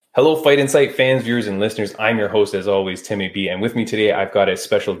Hello, Fight Insight fans, viewers, and listeners. I'm your host, as always, Timmy B. And with me today, I've got a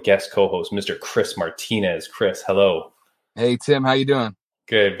special guest co-host, Mr. Chris Martinez. Chris, hello. Hey, Tim. How you doing?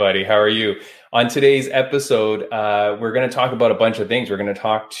 Good, buddy. How are you? On today's episode, we're going to talk about a bunch of things. We're going to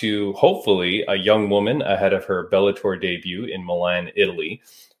talk to, hopefully, a young woman ahead of her Bellator debut in Milan, Italy.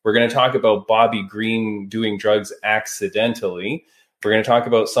 We're going to talk about Bobby Green doing drugs accidentally. We're going to talk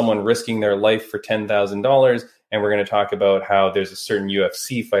about someone risking their life for $10,000. And we're going to talk about how there's a certain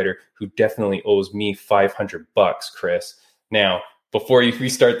UFC fighter who definitely owes me $500, Chris. Now, before we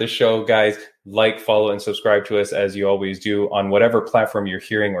start the show, guys, like, follow, and subscribe to us as you always do on whatever platform you're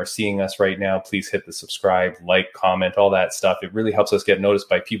hearing or seeing us right now. Please hit the subscribe, like, comment, all that stuff. It really helps us get noticed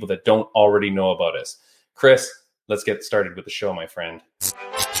by people that don't already know about us. Chris, let's get started with the show, my friend.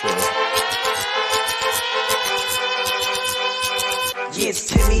 Yes,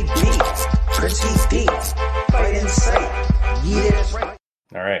 Timmy B, Pretty D, Fight Insight. Yeah, that's right.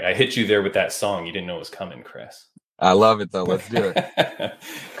 All right, I hit you there with that song. You didn't know it was coming, Chris. I love it, though. Let's do it.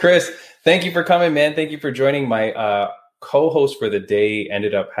 Chris, thank you for coming, man. Thank you for joining. My co-host for the day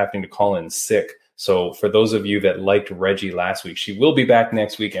ended up having to call in sick. So for those of you that liked Reggie last week, she will be back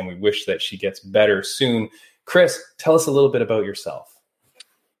next week, and we wish that she gets better soon. Chris, tell us a little bit about yourself.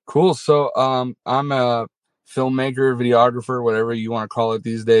 Cool. So I'm a filmmaker, videographer, whatever you want to call it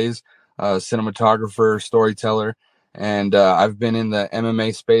these days, cinematographer, storyteller. And I've been in the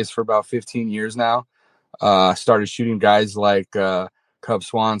MMA space for about 15 years now. I started shooting guys like Cub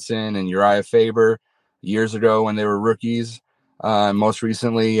Swanson and Uriah Faber years ago when they were rookies. Most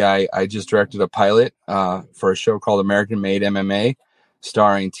recently, I just directed a pilot for a show called American Made MMA,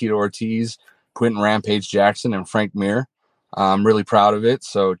 starring Tito Ortiz, Quentin Rampage Jackson, and Frank Mir. I'm really proud of it,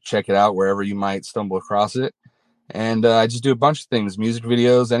 so check it out wherever you might stumble across it. And I just do a bunch of things, music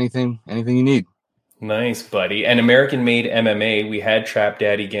videos, anything you need. Nice, buddy. And American Made MMA, we had Trap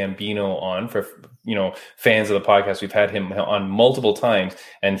Daddy Gambino on for, fans of the podcast. We've had him on multiple times,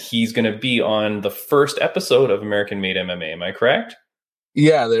 and he's going to be on the first episode of American Made MMA. Am I correct?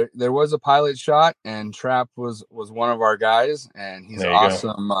 Yeah, there was a pilot shot, and Trap was one of our guys, and he's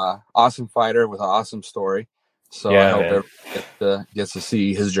awesome, awesome fighter with an awesome story. So yeah, I hope everyone gets to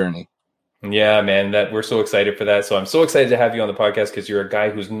see his journey. Yeah, man, that we're so excited for that. So I'm so excited to have you on the podcast because you're a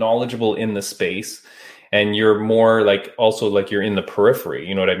guy who's knowledgeable in the space, and you're more like also like you're in the periphery.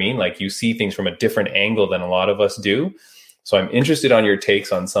 You know what I mean? Like you see things from a different angle than a lot of us do. So I'm interested on your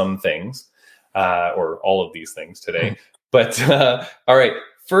takes on some things, or all of these things today. But all right,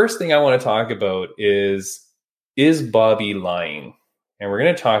 first thing I want to talk about is Bobby lying? And we're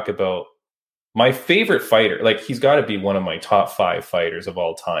going to talk about my favorite fighter. Like he's got to be one of my top 5 fighters of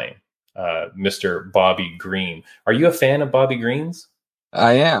all time. Mr. Bobby Green. Are you a fan of Bobby Green's?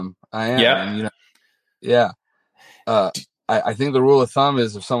 I am. Yeah. And, I think the rule of thumb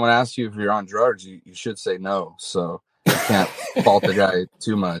is if someone asks you if you're on drugs, you should say no. So you can't fault the guy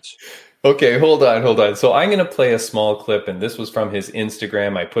too much. Okay, hold on. So I'm going to play a small clip, and this was from his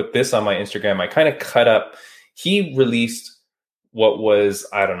Instagram. I put this on my Instagram. I kind of cut up. He released what was,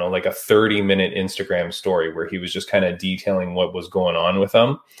 I don't know, like a 30-minute Instagram story where he was just kind of detailing what was going on with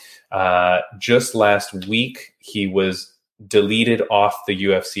him. Just last week, he was deleted off the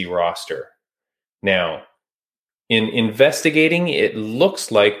UFC roster. Now, in investigating, it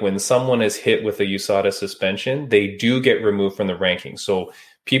looks like when someone is hit with a USADA suspension, they do get removed from the rankings. So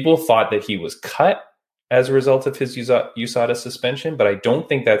people thought that he was cut as a result of his USADA suspension, but I don't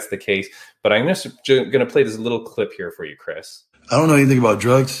think that's the case. But I'm going to play this little clip here for you, Chris. I don't know anything about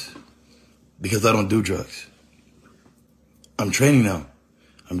drugs because I don't do drugs. I'm training now.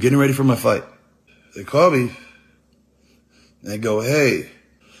 I'm getting ready for my fight. They call me and they go, "Hey,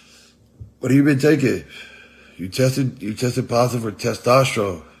 what have you been taking? You tested positive for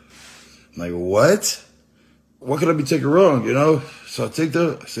testosterone." I'm like, "What? What could I be taking wrong, So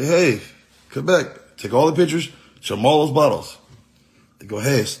I say, "Hey, come back." Take all the pictures, show them all those bottles. They go,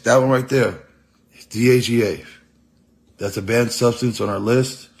 "Hey, it's that one right there. It's DHEA. That's a banned substance on our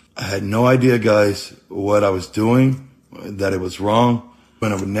list." I had no idea, guys, what I was doing, that it was wrong.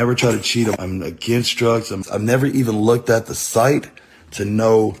 And I would never try to cheat. I'm against drugs. I've never even looked at the site to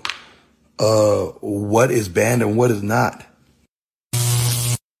know what is banned and what is not.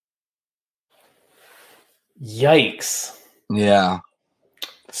 Yikes. Yeah.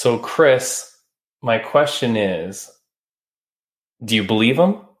 So, Chris, my question is, do you believe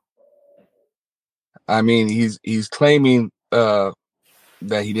him? I mean, he's claiming that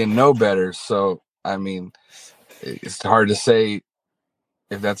he didn't know better. So, I mean, it's hard to say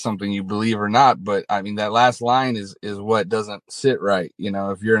if that's something you believe or not. But I mean, that last line is what doesn't sit right.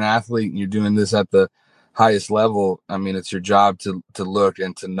 If you're an athlete and you're doing this at the highest level, I mean, it's your job to look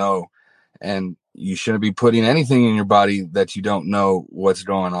and to know, and you shouldn't be putting anything in your body that you don't know what's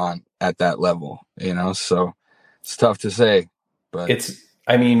going on at that level, so it's tough to say, but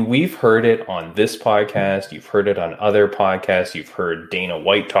I mean, we've heard it on this podcast. You've heard it on other podcasts. You've heard Dana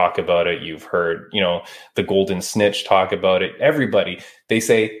White talk about it. You've heard, the Golden Snitch talk about it. Everybody, they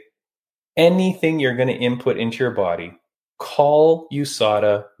say anything you're going to input into your body, call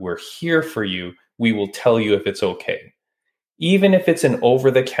USADA. We're here for you. We will tell you if it's okay. Even if it's an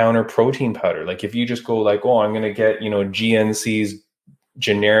over-the-counter protein powder, like if you just go like, oh, I'm going to get, GNC's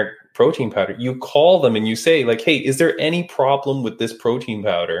generic protein powder, you call them and you say like, hey, is there any problem with this protein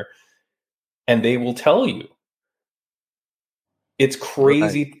powder? And they will tell you. It's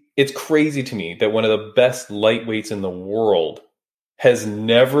crazy. Right. It's crazy to me that one of the best lightweights in the world has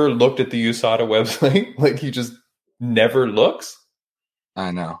never looked at the USADA website. Like he just never looks.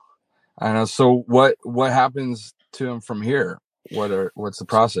 I know. So what happens to him from here? What's the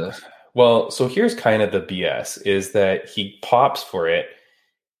process? Well, so here's kind of the BS is that he pops for it.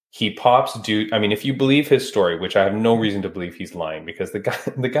 He pops dude. I mean, if you believe his story, which I have no reason to believe he's lying, because the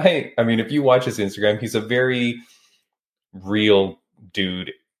guy, I mean, if you watch his Instagram, he's a very real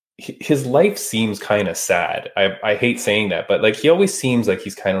dude. His life seems kind of sad. I hate saying that, but like he always seems like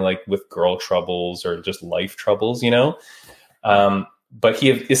he's kind of like with girl troubles or just life troubles, But he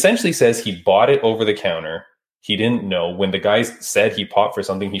essentially says he bought it over the counter. He didn't know. When the guys said he popped for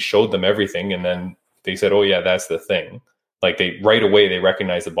something, he showed them everything. And then they said, oh, yeah, that's the thing. Like right away, they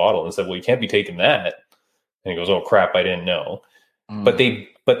recognized the bottle and said, well, you can't be taking that. And he goes, oh, crap, I didn't know. But they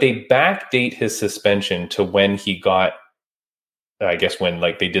backdate his suspension to when he got, I guess when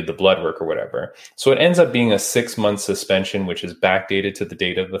like they did the blood work or whatever. So it ends up being a 6-month suspension, which is backdated to the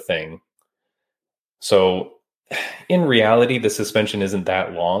date of the thing. So in reality, the suspension isn't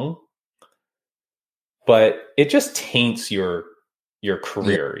that long, but it just taints your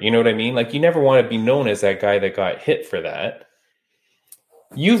career. You know what I mean? Like you never want to be known as that guy that got hit for that.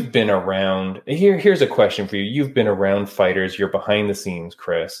 You've been around. Here's a question for you. You've been around fighters. You're behind the scenes,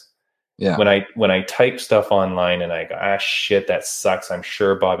 Chris. Yeah. When I type stuff online and I go, shit, that sucks. I'm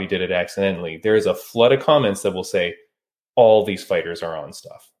sure Bobby did it accidentally. There is a flood of comments that will say all these fighters are on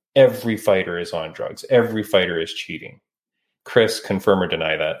stuff. Every fighter is on drugs. Every fighter is cheating. Chris, confirm or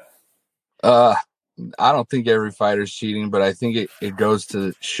deny that? I don't think every fighter is cheating, but I think it goes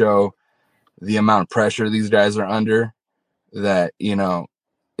to show the amount of pressure these guys are under, that,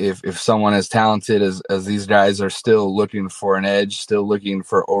 if someone as talented as these guys are still looking for an edge, still looking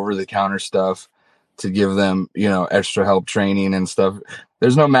for over-the-counter stuff to give them, extra help training and stuff,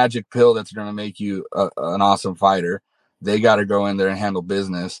 there's no magic pill that's going to make you an awesome fighter. They got to go in there and handle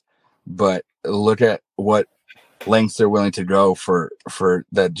business. But look at what lengths they're willing to go for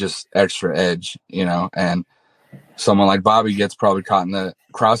that just extra edge, and someone like Bobby gets probably caught in the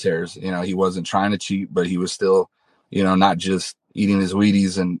crosshairs. He wasn't trying to cheat, but he was still, not just eating his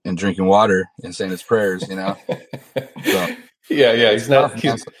Wheaties and drinking water and saying his prayers, So, yeah, he's not.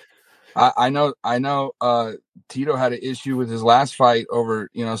 I know. Tito had an issue with his last fight over,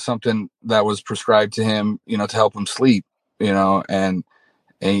 something that was prescribed to him, to help him sleep, and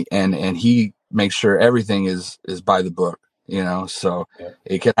he makes sure everything is by the book, so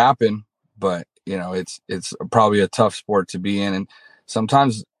It can happen, but it's probably a tough sport to be in. And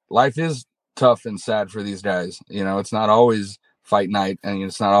sometimes life is tough and sad for these guys. It's not always fight night, and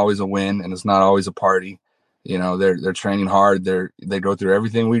it's not always a win, and it's not always a party. They're training hard. They go through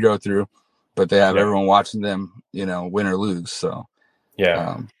everything we go through, but they have everyone watching them, win or lose. So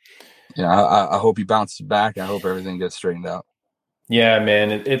I hope he bounces back. I hope everything gets straightened out. Yeah,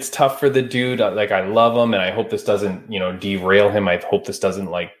 man, it's tough for the dude. Like, I love him, and I hope this doesn't, derail him. I hope this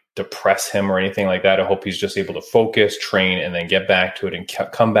doesn't like depress him or anything like that. I hope he's just able to focus, train, and then get back to it and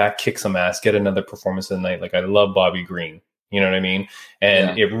come back, kick some ass, get another performance of the night. Like, I love Bobby Green. You know what I mean?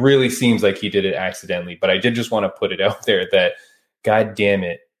 And It really seems like he did it accidentally. But I did just want to put it out there that, God damn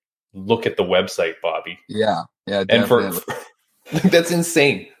it, look at the website, Bobby. Yeah, definitely. And that's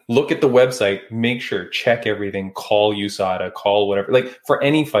insane. Look at the website, make sure, check everything, call USADA, call whatever. Like, for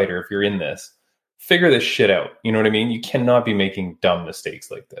any fighter, if you're in this, figure this shit out. You know what I mean? You cannot be making dumb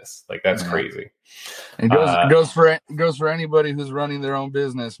mistakes like this. Like, that's crazy. And goes for anybody who's running their own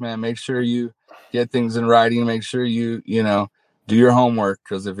business, man. Make sure you get things in writing. Make sure you do your homework,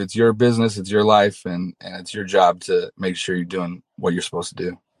 because if it's your business, it's your life, and it's your job to make sure you're doing what you're supposed to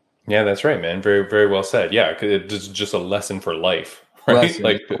do. Yeah, that's right, man. Very, very well said. Yeah, because it's just a lesson for life. Right?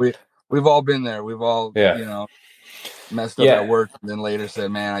 Like we've all been there. We've all messed up at work, and then later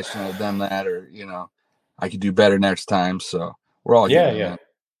said, "Man, I shouldn't have done that," or I could do better next time. So we're all human, man.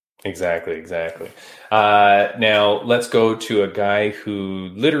 Exactly. Now let's go to a guy who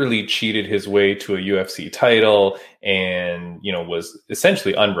literally cheated his way to a UFC title and, was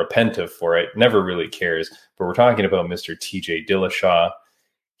essentially unrepentant for it. Never really cares. But we're talking about Mr. TJ Dillashaw.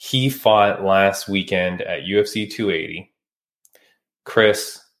 He fought last weekend at UFC 280.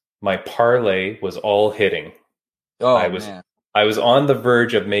 Chris, my parlay was all hitting. Oh, man. I was on the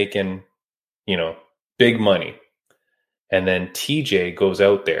verge of making, big money. And then TJ goes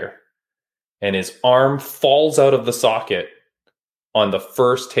out there and his arm falls out of the socket on the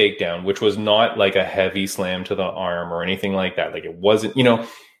first takedown, which was not like a heavy slam to the arm or anything like that. Like it wasn't,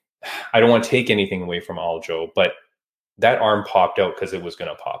 I don't want to take anything away from Aljo, but that arm popped out because it was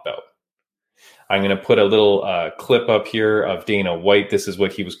going to pop out. I'm going to put a little clip up here of Dana White. This is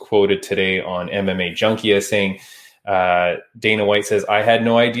what he was quoted today on MMA Junkie as saying, Dana White says, I had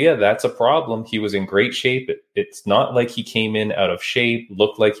no idea that's a problem. He was in great shape. It's not like he came in out of shape,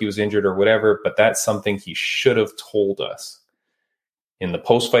 looked like he was injured or whatever, but that's something he should have told us. In the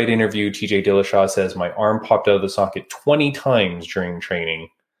post-fight interview, TJ Dillashaw says, my arm popped out of the socket 20 times during training.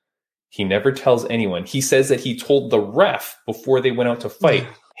 He never tells anyone. He says that he told the ref before they went out to fight,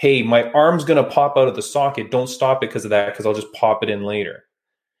 hey, my arm's going to pop out of the socket. Don't stop it because of that, because I'll just pop it in later.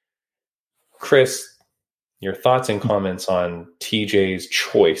 Chris, your thoughts and comments on TJ's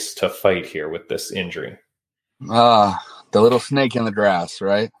choice to fight here with this injury? The little snake in the grass,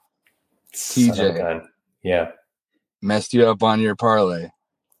 right? TJ. Yeah. Messed you up on your parlay.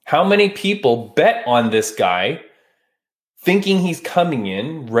 How many people bet on this guy thinking he's coming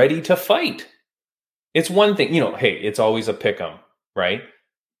in ready to fight? It's one thing, hey, it's always a pick 'em, right?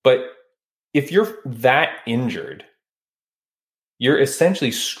 But if you're that injured, you're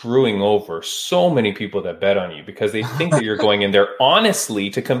essentially screwing over so many people that bet on you because they think that you're going in there honestly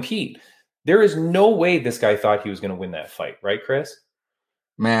to compete. There is no way this guy thought he was going to win that fight, right, Chris?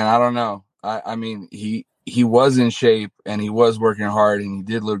 Man, I don't know. I mean, he was in shape and he was working hard and he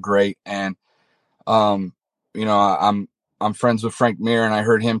did look great. And, I'm friends with Frank Mir, and I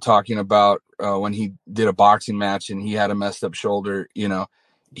heard him talking about when he did a boxing match and he had a messed up shoulder.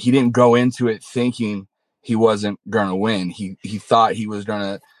 He didn't go into it thinking he wasn't going to win. He thought he was going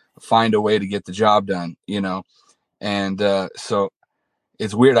to find a way to get the job done, and so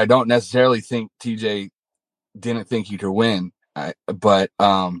it's weird. I don't necessarily think TJ didn't think he could win, but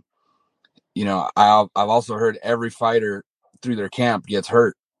I've also heard every fighter through their camp gets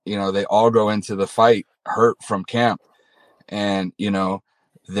hurt. They all go into the fight hurt from camp, and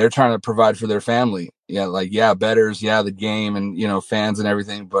they're trying to provide for their family. Bettors, the game, and fans and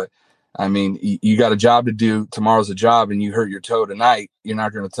everything, but I mean, you got a job to do. Tomorrow's a job, and you hurt your toe tonight. You're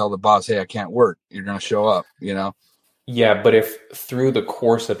not going to tell the boss, hey, I can't work. You're going to show up, Yeah, but if through the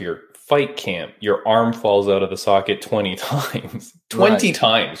course of your fight camp, your arm falls out of the socket 20 times, 20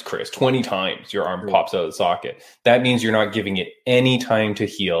 times, Chris, 20 times your arm pops out of the socket. That means you're not giving it any time to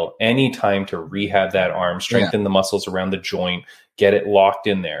heal, any time to rehab that arm, strengthen the muscles around the joint, get it locked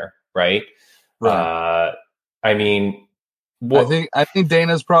in there, right? I mean... I think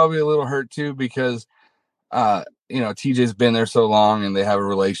Dana's probably a little hurt too because, TJ's been there so long and they have a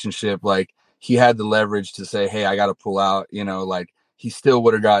relationship. Like he had the leverage to say, hey, I got to pull out, he still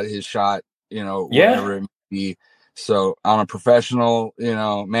would have got his shot, whatever it may be. So on a professional,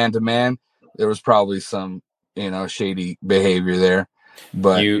 man to man, there was probably some, shady behavior there,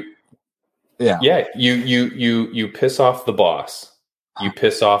 but you piss off the boss, you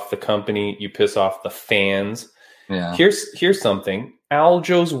piss off the company, you piss off the fans. Yeah. Here's something.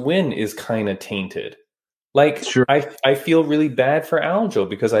 Aljo's win is kind of tainted. Like, sure. I feel really bad for Aljo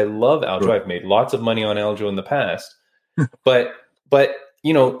because I love Aljo. Sure. I've made lots of money on Aljo in the past. but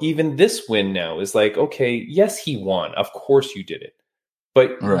even this win now is like, okay, yes, he won. Of course you did it.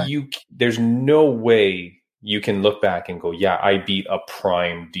 But there's no way you can look back and go, yeah, I beat a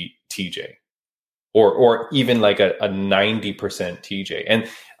prime TJ. Or even like a 90% TJ. And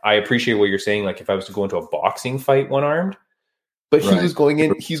I appreciate what you're saying. Like if I was to go into a boxing fight one-armed, but he's going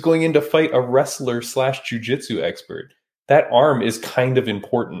in to fight a wrestler / jiu-jitsu expert. That arm is kind of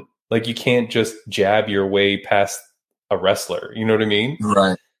important. Like you can't just jab your way past a wrestler. You know what I mean?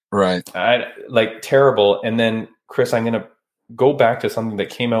 Right. Terrible. And then Chris, I'm going to go back to something that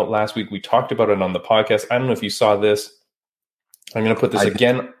came out last week. We talked about it on the podcast. I don't know if you saw this. I'm going to put this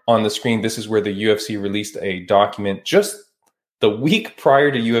again on the screen. This is where the UFC released a document just the week prior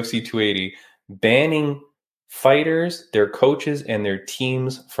to UFC 280, banning fighters, their coaches, and their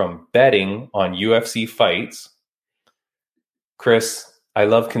teams from betting on UFC fights. Chris, I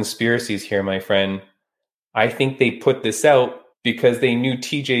love conspiracies here, my friend. I think they put this out because they knew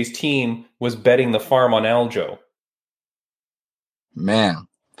TJ's team was betting the farm on Aljo. Man,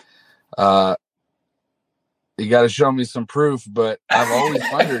 You got to show me some proof. But I've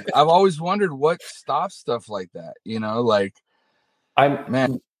always wondered what stops stuff like that. Like,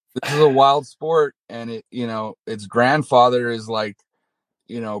 man, this is a wild sport, and its grandfather is like,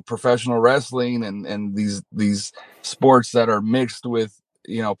 professional wrestling and these sports that are mixed with,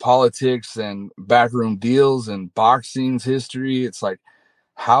 politics and backroom deals and boxing's history. It's like,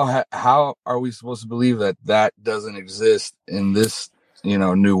 how are we supposed to believe that doesn't exist in this,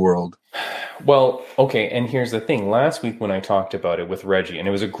 new world? Well, okay. And here's the thing. Last week when I talked about it with Reggie, and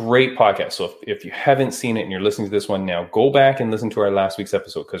it was a great podcast. So if you haven't seen it and you're listening to this one now, go back and listen to our last week's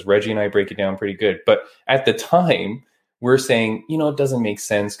episode, because Reggie and I break it down pretty good. But at the time, we're saying, it doesn't make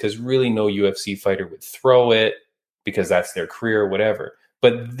sense because really no UFC fighter would throw it because that's their career or whatever.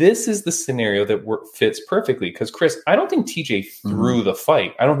 But this is the scenario that fits perfectly, because, Chris, I don't think TJ threw the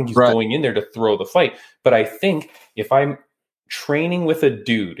fight. I don't think he's going in there to throw the fight. But I think if I'm training with a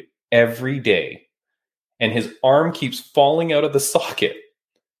dude every day and his arm keeps falling out of the socket,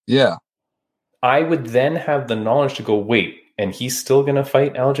 I would then have the knowledge to go, wait, and he's still going to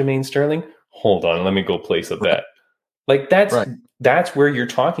fight Aljamain Sterling? Hold on, let me go place a bet. Like, that's where you're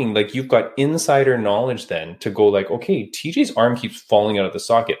talking. Like, you've got insider knowledge then to go like, okay, TJ's arm keeps falling out of the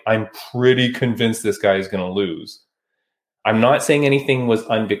socket. I'm pretty convinced this guy is going to lose. I'm not saying anything was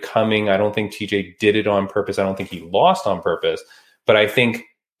unbecoming. I don't think TJ did it on purpose. I don't think he lost on purpose. But I think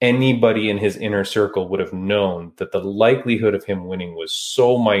anybody in his inner circle would have known that the likelihood of him winning was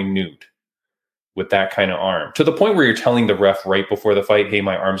so minute with that kind of arm, to the point where you're telling the ref right before the fight, hey,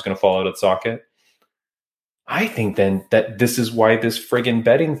 my arm's going to fall out of the socket. I think then that this is why this friggin'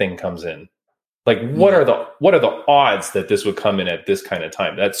 betting thing comes in. Like, what are the odds that this would come in at this kind of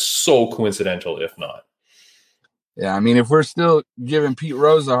time? That's so coincidental, if not. Yeah, I mean, if we're still giving Pete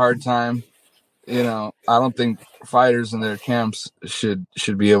Rose a hard time, I don't think fighters in their camps should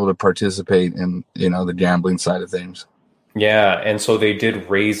be able to participate in, the gambling side of things. Yeah, and so they did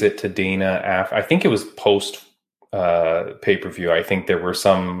raise it to Dana after. I think it was post pay-per-view. I think there were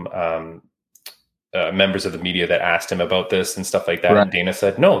some members of the media that asked him about this and stuff like that. Right. And Dana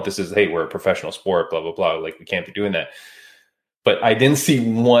said, no, we're a professional sport, blah, blah, blah. Like, we can't be doing that. But I didn't see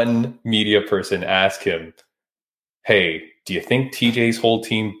one media person ask him, hey, do you think TJ's whole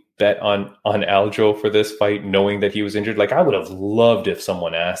team bet on Aljo for this fight, knowing that he was injured? Like, I would have loved if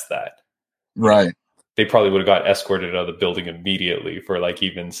someone asked that. Right. They probably would have got escorted out of the building immediately for like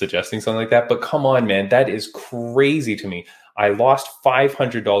even suggesting something like that. But come on, man, that is crazy to me. I lost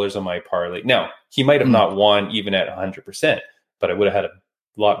 $500 on my parlay. Now, he might have not won even at 100%, but I would have had a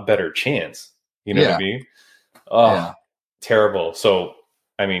lot better chance. You know what I mean? Oh, terrible. So,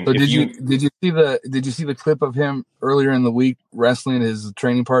 I mean, so did you see the clip of him earlier in the week wrestling his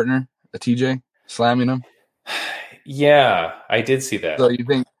training partner, a TJ, slamming him? Yeah, I did see that. So you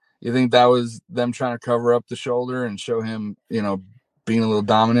think that was them trying to cover up the shoulder and show him, being a little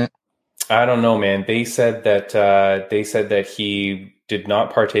dominant? I don't know, man. They said that he did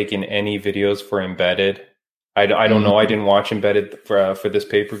not partake in any videos for Embedded. I don't know. I didn't watch Embedded for this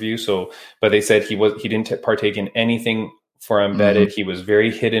pay-per-view. So, but they said he didn't partake in anything for Embedded. He was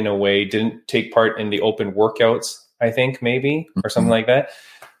very hidden away. Didn't take part in the open workouts, I think, maybe, or something like that.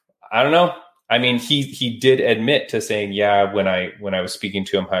 I don't know. I mean, he did admit to saying, yeah, when I was speaking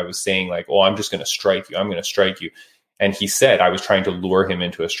to him, I was saying like, oh, I'm just going to strike you. I'm going to strike you. And he said I was trying to lure him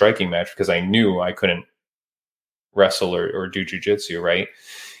into a striking match because I knew I couldn't wrestle or do jiu-jitsu, right?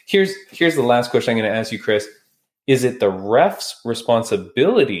 Here's the last question I'm going to ask you, Chris. Is it the ref's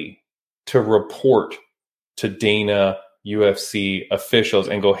responsibility to report to Dana, UFC officials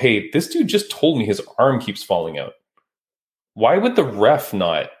and go, hey, this dude just told me his arm keeps falling out? Why would the ref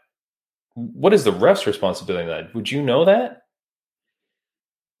not? What is the ref's responsibility in that? Would you know that?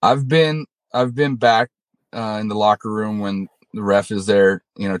 I've been back in the locker room when the ref is there,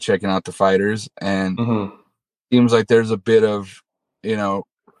 checking out the fighters, and seems like there's a bit of,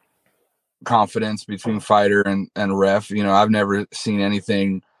 confidence between fighter and ref. I've never seen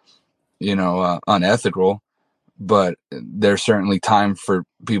anything, unethical, but there's certainly time for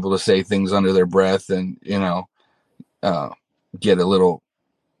people to say things under their breath and, get a little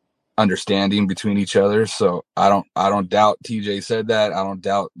understanding between each other. So I don't doubt TJ said that. I don't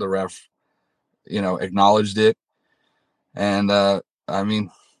doubt the ref, acknowledged it. And I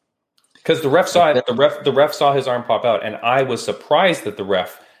mean, because the ref saw it, the ref saw his arm pop out, and I was surprised that the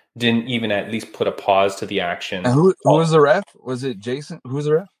ref didn't even at least put a pause to the action. And who was the ref? Was it Jason? Who was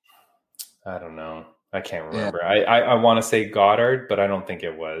the ref? I don't know. I can't remember. Yeah. I want to say Goddard, but I don't think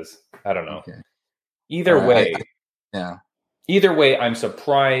it was. I don't know. Okay. Either way. Either way, I'm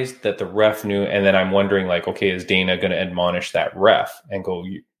surprised that the ref knew, and then I'm wondering, like, okay, is Dana going to admonish that ref and go,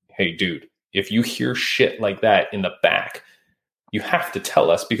 hey, dude, if you hear shit like that in the back, you have to tell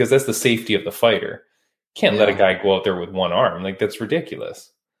us, because that's the safety of the fighter. Can't let a guy go out there with one arm. Like, that's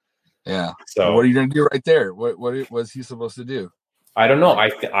ridiculous. Yeah. So what are you going to do right there? What was he supposed to do? I don't know. I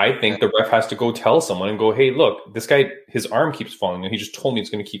think the ref has to go tell someone and go, hey, look, this guy, his arm keeps falling out. He just told me it's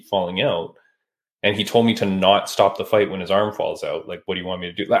going to keep falling out. And he told me to not stop the fight when his arm falls out. Like, what do you want me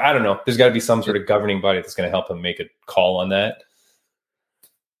to do? Like, I don't know. There's got to be some sort of governing body that's going to help him make a call on that.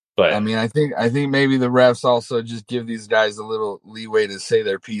 But I mean, I think maybe the refs also just give these guys a little leeway to say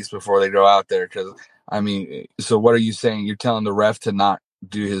their piece before they go out there. Because, I mean, so what are you saying? You're telling the ref to not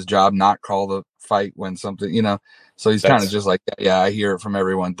do his job, not call the fight when something, so he's kind of just like, yeah, I hear it from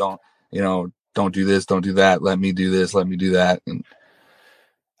everyone. Don't do this, don't do that. Let me do this, let me do that. And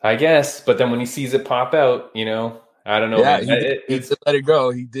I guess, but then when he sees it pop out, I don't know. Yeah, man. he did let it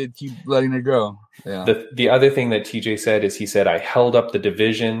go. He did keep letting it go. Yeah. The other thing that TJ said is, he said, I held up the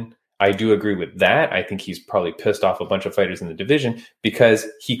division. I do agree with that. I think he's probably pissed off a bunch of fighters in the division, because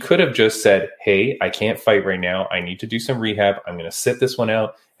he could have just said, hey, I can't fight right now. I need to do some rehab. I'm going to sit this one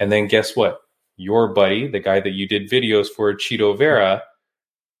out. And then guess what? Your buddy, the guy that you did videos for, Chito Vera,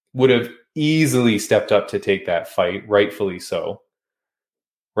 would have easily stepped up to take that fight, rightfully so.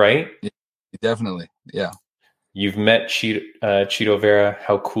 Right? Yeah, definitely. Yeah. You've met Chito Vera.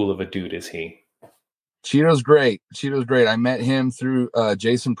 How cool of a dude is he? Chito's great. I met him through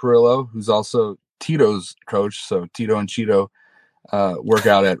Jason Perillo, who's also Tito's coach. So Tito and Chito work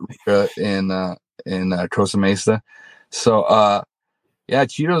out at Ruka in Costa Mesa. So yeah,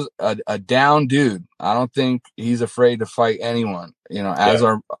 Chito's a down dude. I don't think he's afraid to fight anyone. As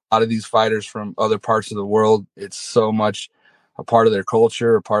are a lot of these fighters from other parts of the world. It's so much a part of their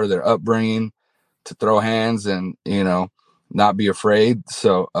culture, a part of their upbringing, to throw hands and not be afraid.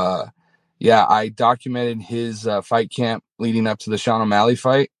 So yeah, I documented his fight camp leading up to the Sean O'Malley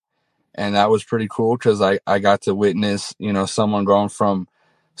fight, and that was pretty cool because I got to witness someone going from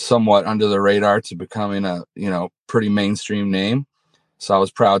somewhat under the radar to becoming a pretty mainstream name. So I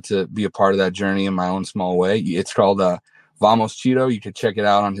was proud to be a part of that journey in my own small way. It's called Vamos Chito. You can check it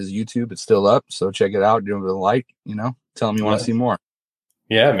out on his YouTube. It's still up, so check it out. Give it a like. Tell him you want to see more.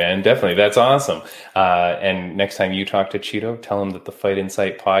 Yeah, man, definitely. That's awesome. And next time you talk to Chito, tell him that the Fight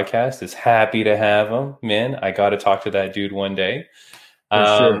Insight podcast is happy to have him. Man, I got to talk to that dude one day.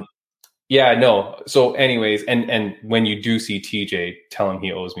 Sure. Yeah, no. So anyways, and when you do see TJ, tell him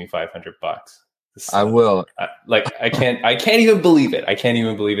he owes me $500. I will. I can't even believe it. I can't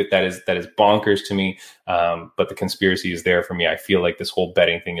even believe it. That is bonkers to me. But the conspiracy is there for me. I feel like this whole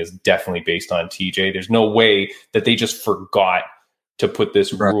betting thing is definitely based on TJ. There's no way that they just forgot to put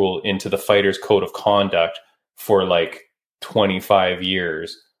this rule into the Fighters Code of Conduct for 25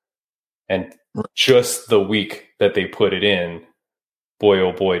 years. And just the week that they put it in, boy,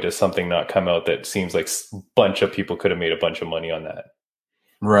 oh boy, does something not come out that seems like a bunch of people could have made a bunch of money on that.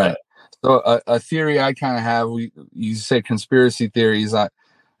 Right. So a theory I kind of have, you say conspiracy theories. I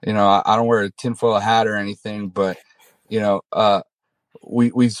don't wear a tinfoil hat or anything, but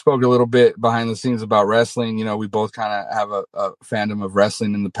we spoke a little bit behind the scenes about wrestling. We both kind of have a fandom of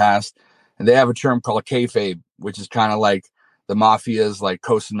wrestling in the past, and they have a term called kayfabe, which is kind of like the mafia's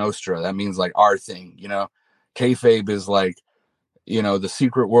Cosa Nostra. That means our thing. Kayfabe is the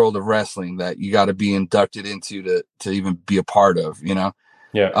secret world of wrestling that you got to be inducted into to even be a part of.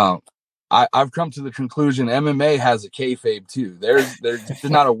 Yeah. I've come to the conclusion MMA has a kayfabe too. There's just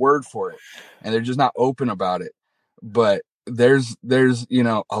not a word for it, and they're just not open about it. But there's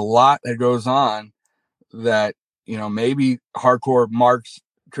a lot that goes on that maybe hardcore marks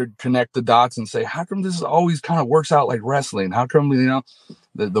could connect the dots and say, how come this always kind of works out like wrestling? How come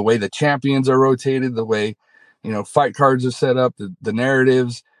the way the champions are rotated, the way fight cards are set up, the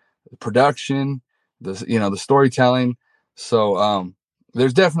narratives, the production, the storytelling. So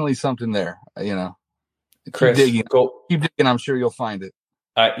there's definitely something there. Chris, keep digging. I'm sure you'll find it.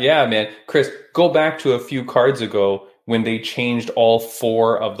 Yeah, man. Chris, go back to a few cards ago when they changed all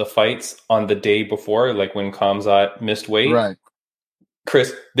 4 of the fights on the day before, when Khamzat missed weight. Right.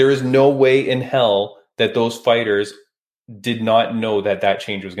 Chris, there is no way in hell that those fighters did not know that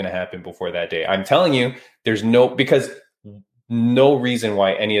change was going to happen before that day. I'm telling you, because no reason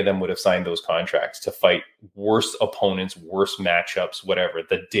why any of them would have signed those contracts to fight worse opponents, worse matchups, whatever,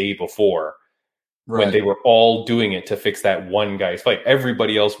 the day before. Right. When they were all doing it to fix that one guy's fight.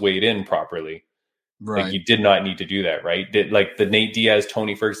 Everybody else weighed in properly. Right. You did not need to do that, right? The Nate Diaz,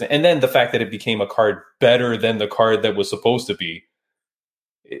 Tony Ferguson, and then the fact that it became a card better than the card that was supposed to be.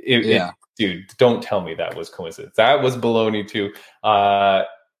 Dude, don't tell me that was coincidence. That was baloney too.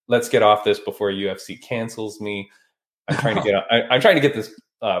 Let's get off this before UFC cancels me. I'm trying to get this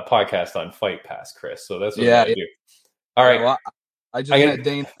podcast on Fight Pass, Chris. So that's what Yeah, I'm gonna do. All right. Well, I just met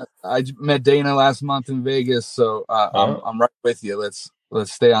Dana. I met Dana last month in Vegas, so I'm right with you. Let's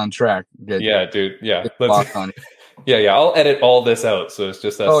stay on track. Yeah, dude. Yeah, get locked on it. Yeah. I'll edit all this out, so it's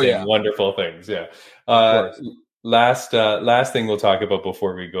just us saying yeah. wonderful things. Yeah. Of course. Last thing we'll talk about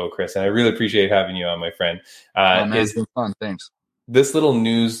before we go, Chris, and I really appreciate having you on, my friend. Man, it's been fun. Thanks. This little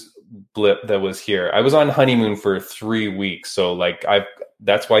news blip that was here. I was on honeymoon for 3 weeks, so like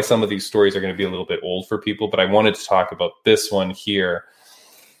that's why some of these stories are going to be a little bit old for people, but I wanted to talk about this one here.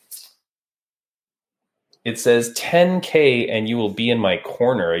 It says 10K and you will be in my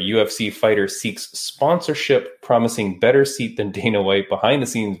corner. A UFC fighter seeks sponsorship, promising better seat than Dana White, behind the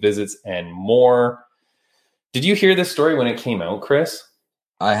scenes visits, and more. Did you hear this story when it came out, Chris?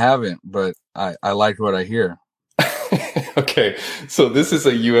 I haven't, but I liked what I hear. Okay, so this is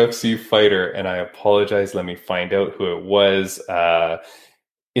a UFC fighter, and I apologize. Let me find out who it was.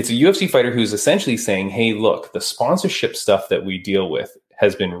 It's a UFC fighter who's essentially saying, hey, look, the sponsorship stuff that we deal with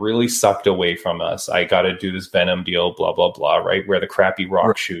has been really sucked away from us. I got to do this Venom deal, blah, blah, blah, right? Wear the crappy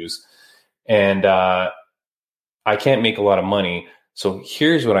rock shoes. And I can't make a lot of money. So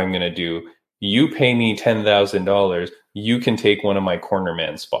here's what I'm going to do. You pay me $10,000. You can take one of my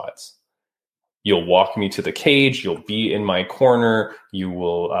cornerman spots. You'll walk me to the cage. You'll be in my corner. You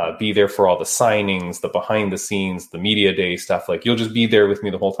will be there for all the signings, the behind the scenes, the media day stuff. Like, you'll just be there with me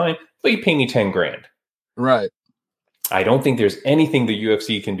the whole time, but you pay me 10 grand. Right. I don't think there's anything the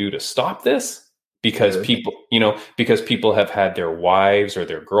UFC can do to stop this because people have had their wives or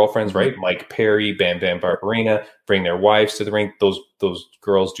their girlfriends, right? Mike Perry, Bam Bam Barberena, bring their wives to the ring. Those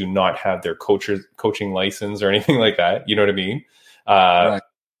girls do not have their coaching license or anything like that. You know what I mean? Right.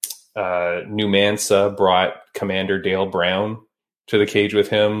 Numansa brought Commander Dale Brown to the cage with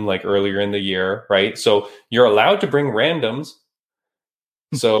him like earlier in the year, right? So you're allowed to bring randoms.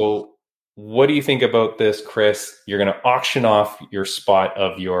 So what do you think about this, Chris? You're going to auction off your spot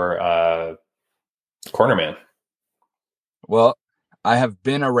of your cornerman. Well, I have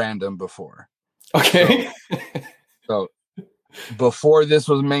been a random before. Okay. So before this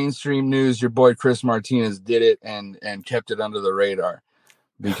was mainstream news, your boy Chris Martinez did it and kept it under the radar.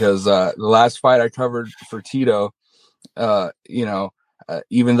 Because the last fight I covered for Tito,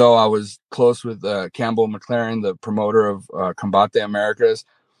 even though I was close with Campbell McLaren, the promoter of Combate Americas,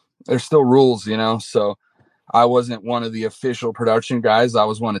 there's still rules, So I wasn't one of the official production guys. I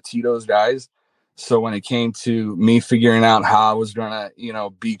was one of Tito's guys. So when it came to me figuring out how I was going to,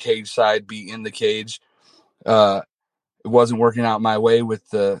 be cage side, be in the cage, it wasn't working out my way with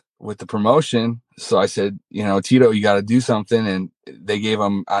the promotion. So I said, Tito, you got to do something. And they gave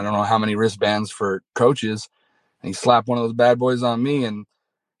him, I don't know how many wristbands for coaches. And he slapped one of those bad boys on me. And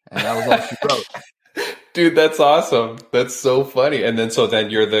that was all she wrote. Dude, that's awesome. That's so funny. And then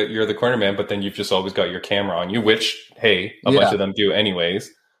you're the corner man, but then you've just always got your camera on you, which, hey, a bunch of them do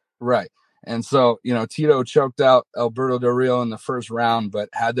anyways. Right. And so, Tito choked out Alberto Del Rio in the first round, but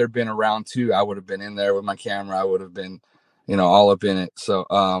had there been a round two, I would have been in there with my camera. I would have been, all up in it.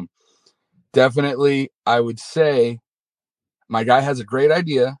 So, definitely, I would say my guy has a great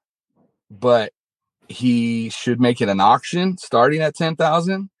idea, but he should make it an auction starting at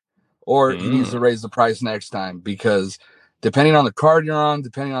 10,000, or he needs to raise the price next time, because depending on the card you're on,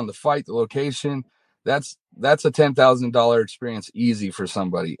 depending on the fight, the location, that's a $10,000 experience easy for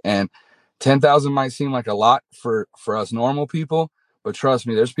somebody. And 10,000 might seem like a lot for us normal people, but trust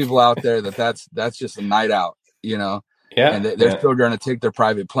me, there's people out there that's just a night out, Yeah. And they're still going to take their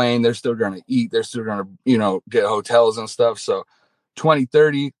private plane. They're still going to eat. They're still going to, get hotels and stuff. So 20,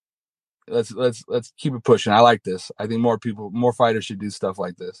 30, let's keep it pushing. I like this. I think more fighters should do stuff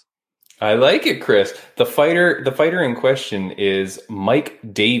like this. I like it, Chris. The fighter in question is Mike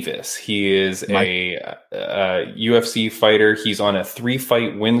Davis. He is a UFC fighter. He's on a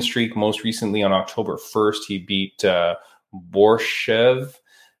 3-fight win streak. Most recently on October 1st, he beat Borshev.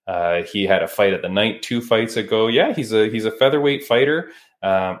 He had a fight at the night 2 fights ago. Yeah, he's a featherweight fighter.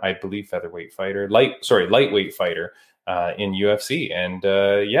 I believe lightweight fighter in UFC. And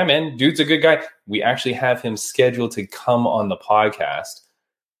man, dude's a good guy. We actually have him scheduled to come on the podcast.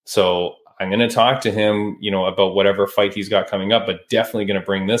 So I'm going to talk to him, about whatever fight he's got coming up, but definitely going to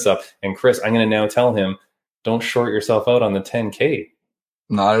bring this up. And Chris, I'm going to now tell him, don't short yourself out on the 10K.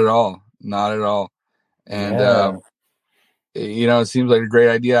 Not at all. Not at all. And, it seems like a great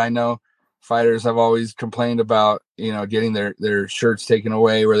idea. I know fighters have always complained about, getting their shirts taken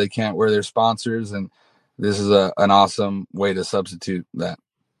away where they can't wear their sponsors. And this is an awesome way to substitute that.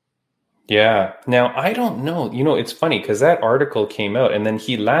 Yeah. Now, I don't know. It's funny because that article came out and then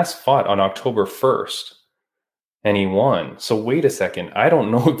he last fought on October 1st. and he won. So wait a second. I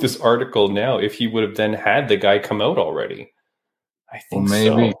don't know this article now if he would have then had the guy come out already. I think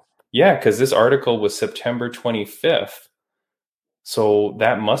maybe. so. Yeah, because this article was September 25th. So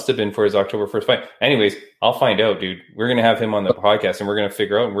that must have been for his October 1st fight. Anyways, I'll find out, dude. We're going to have him on the podcast and we're going to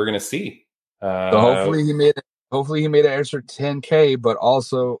figure out and we're going to see. So hopefully he made an extra 10K, but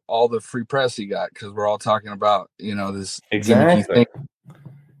also all the free press he got, because we're all talking about, this exactly gimmicky thing.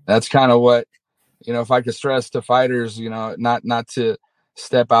 That's kind of what, if I could stress to fighters, not to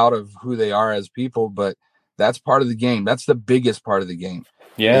step out of who they are as people, but that's part of the game. That's the biggest part of the game.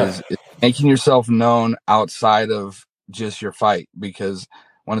 Yeah. Is making yourself known outside of just your fight, because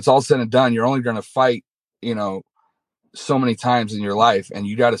when it's all said and done, you're only going to fight, so many times in your life, and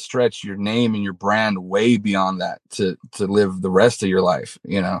you got to stretch your name and your brand way beyond that to live the rest of your life,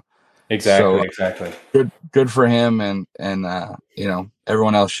 Exactly. Good for him. And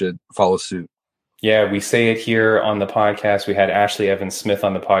everyone else should follow suit. Yeah, we say it here on the podcast. We had Ashley Evans Smith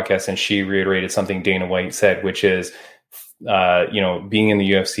on the podcast, and she reiterated something Dana White said, which is, being in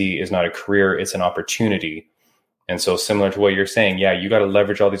the UFC is not a career, it's an opportunity. And so similar to what you're saying, yeah, you got to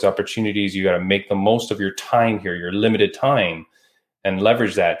leverage all these opportunities. You got to make the most of your time here, your limited time, and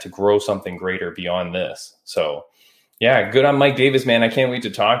leverage that to grow something greater beyond this. So yeah, good on Mike Davis, man. I can't wait to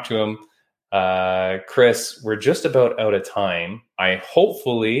talk to him. Chris, we're just about out of time.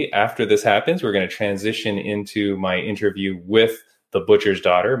 Hopefully after this happens, we're going to transition into my interview with the butcher's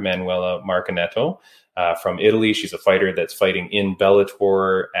daughter, Manuela Marcanetto. From Italy. She's a fighter that's fighting in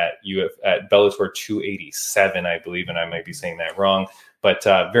Bellator at Bellator 287, I believe, and I might be saying that wrong, but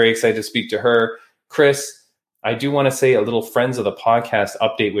very excited to speak to her. Chris, I do want to say a little friends of the podcast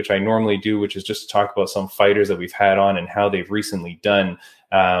update, which I normally do, which is just to talk about some fighters that we've had on and how they've recently done.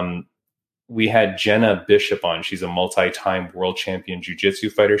 We had Jenna Bishop on. She's a multi-time world champion jiu-jitsu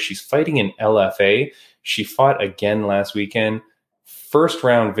fighter. She's fighting in LFA. She fought again last weekend. First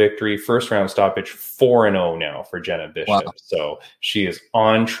round victory, first round stoppage, 4-0 now for Jenna Bishop. Wow. So she is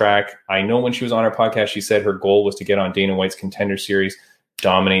on track. I know when she was on our podcast, she said her goal was to get on Dana White's Contender Series,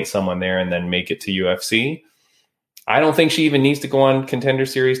 dominate someone there, and then make it to UFC. I don't think she even needs to go on Contender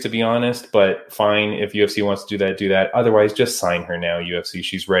Series, to be honest, but fine. If UFC wants to do that. Otherwise, just sign her now, UFC.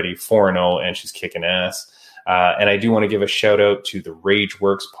 She's ready, 4-0, and she's kicking ass. And I do want to give a shout out to the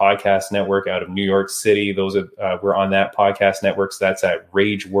RageWorks podcast network out of New York City. Those we're on that podcast network. So that's at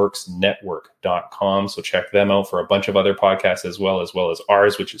rageworksnetwork.com. So check them out for a bunch of other podcasts as well as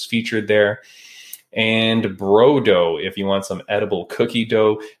ours, which is featured there. And Brodo, if you want some edible cookie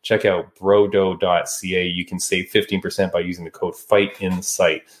dough, check out brodo.ca. You can save 15% by using the code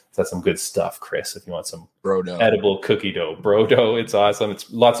FIGHTINSIGHT. So that's some good stuff, Chris, if you want some Brodo edible cookie dough. Brodo, it's awesome. It's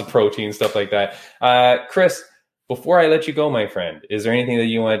lots of protein, stuff like that. Chris, before I let you go, my friend, is there anything that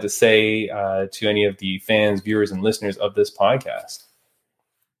you wanted to say to any of the fans, viewers, and listeners of this podcast?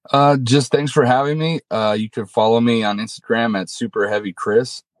 Just thanks for having me. You can follow me on Instagram at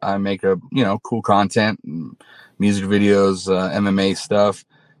superheavychris. I make cool content, music videos, MMA stuff.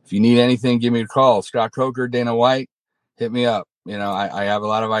 If you need anything, give me a call. Scott Coker, Dana White, hit me up. I have a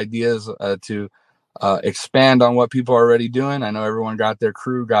lot of ideas to expand on what people are already doing. I know everyone got their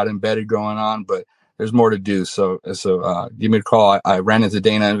crew, got embedded going on, but there's more to do. So give me a call. I ran into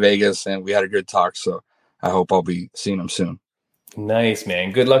Dana in Vegas and we had a good talk. So I hope I'll be seeing him soon. Nice,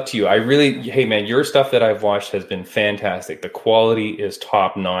 man. Good luck to you. Hey man, your stuff that I've watched has been fantastic. The quality is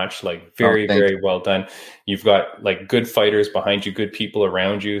top notch, like very well done. You've got like good fighters behind you, good people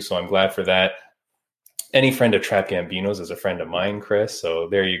around you. So I'm glad for that. Any friend of Trap Gambino's is a friend of mine, Chris. So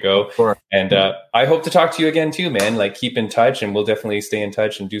there you go. Sure. And I hope to talk to you again too, man. Like keep in touch, and we'll definitely stay in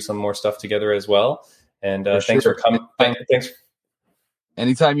touch and do some more stuff together as well. And thanks for coming. Thanks.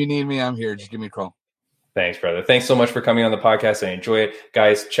 Anytime you need me, I'm here. Just give me a call. Thanks, brother. Thanks so much for coming on the podcast. I enjoy it.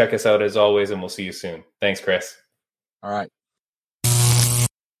 Guys, check us out as always, and we'll see you soon. Thanks, Chris. All right.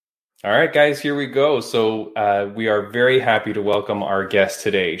 All right, guys, here we go. So we are very happy to welcome our guest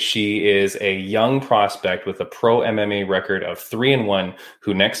today. She is a young prospect with a pro MMA record of 3-1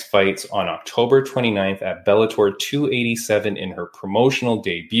 who next fights on October 29th at Bellator 287 in her promotional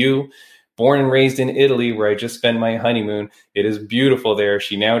debut. Born and raised in Italy, where I just spent my honeymoon. It is beautiful there.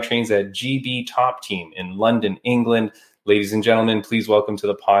 She now trains at GB Top Team in London, England. Ladies and gentlemen, please welcome to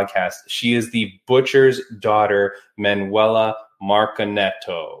the podcast. She is the butcher's daughter, Manuela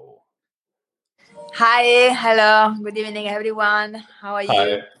Marcanetto. Hi, hello, good evening, everyone. How are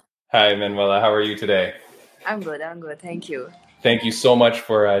you? Hi, Manuela. How are you today? I'm good. Thank you. Thank you so much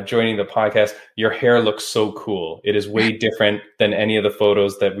for joining the podcast. Your hair looks so cool. It is way different than any of the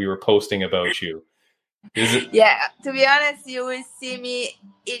photos that we were posting about you. Is it? Yeah, to be honest, you will see me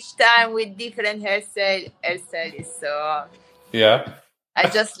each time with different hairstylists. So Yeah. I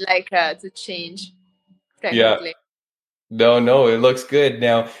just like to change, Yeah. practically. No, it looks good.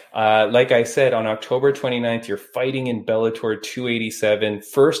 Now, like I said, on October 29th, you're fighting in Bellator 287.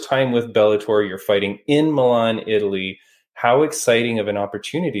 First time with Bellator, you're fighting in Milan, Italy. How exciting of an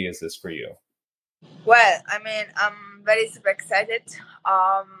opportunity is this for you? Well, I mean, I'm very super excited.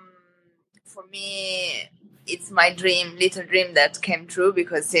 For me, it's my little dream that came true,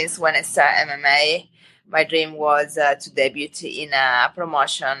 because since when I started MMA, my dream was to debut in a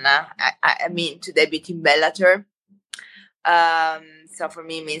promotion. I mean, to debut in Bellator. So for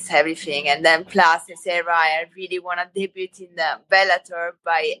me, it means everything. And then plus, I say, right, I really want to debut in the Bellator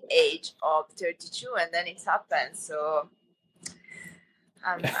by age of 32, and then it happened. So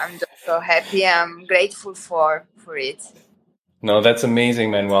I'm just so happy. I'm grateful for it. No, that's amazing,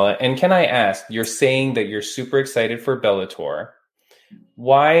 Manuela. And can I ask, you're saying that you're super excited for Bellator.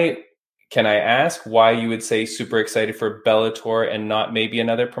 Why, can I ask why you would say super excited for Bellator and not maybe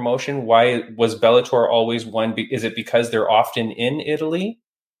another promotion? Why was Bellator always one? Is it because they're often in Italy?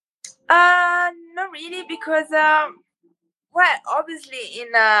 Not really, because well, obviously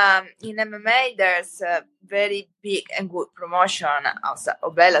in MMA there's a very big and good promotion outside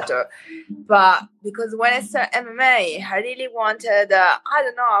of Bellator, but because when I started MMA, I really wanted. I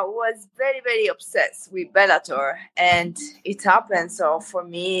don't know. I was very very obsessed with Bellator, and it happened. So for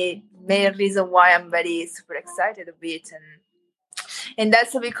me, main reason why I'm very super excited a bit, and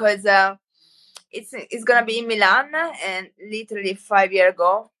that's because it's gonna be in Milan, and literally 5 years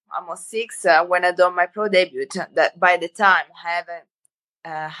ago, almost 6, when I done my pro debut. That by the time I haven't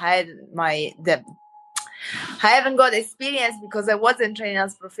I haven't got experience, because I wasn't trained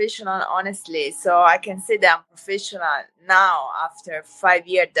as professional, honestly. So I can say that I'm professional now after 5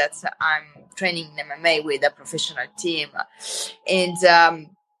 years that I'm training in MMA with a professional team, and.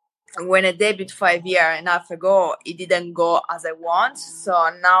 When I debuted 5 years and a half ago, it didn't go as I want. So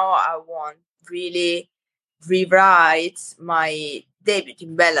now I want really rewrite my debut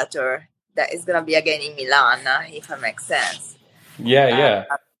in Bellator. That is gonna be again in Milan, if it makes sense. Yeah.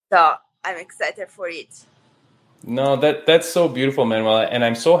 So I'm excited for it. No, that's so beautiful, Manuela, and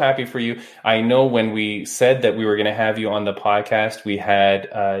I'm so happy for you. I know when we said that we were going to have you on the podcast, we had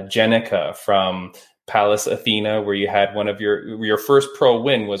Jenica from Palace Athena, where you had one of your first pro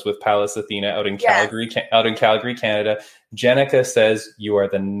win was with Palace Athena out in Calgary, Canada. Jenica says you are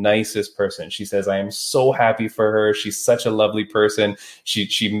the nicest person. She says, I am so happy for her. She's such a lovely person.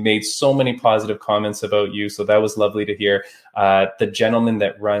 She made so many positive comments about you, so that was lovely to hear. The gentleman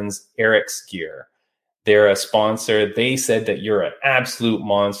that runs Eric's Gear, they're a sponsor. They said that you're an absolute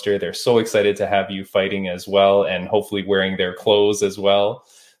monster. They're so excited to have you fighting as well, and hopefully wearing their clothes as well.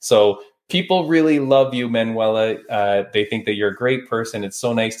 So people really love you, Manuela. They think that you're a great person. It's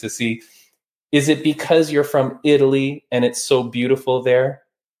so nice to see. Is it because you're from Italy and it's so beautiful there?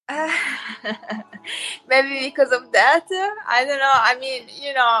 Maybe because of that. I don't know. I mean,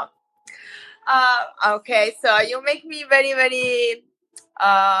 okay, so you make me very, very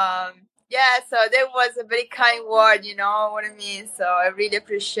yeah, so that was a very kind word, you know what I mean? So I really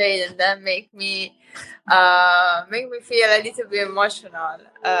appreciate it, and that make me feel a little bit emotional.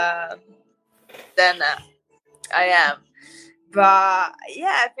 Than I am. But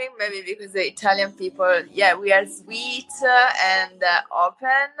yeah, I think maybe because the Italian people, yeah, we are sweet and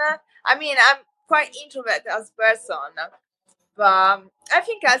open. I mean, I'm quite introvert as a person, but I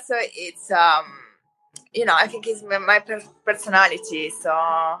think also it's I think it's my personality. So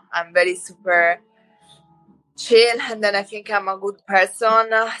I'm very super chill, and then I think I'm a good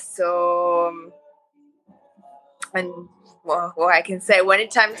person. So, and what I can say, when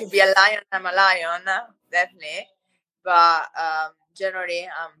it's time to be a lion, I'm a lion, definitely. But generally,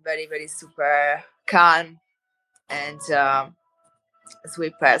 I'm very, very super calm and a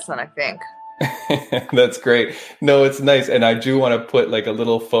sweet person, I think. That's great. No, it's nice. And I do want to put like a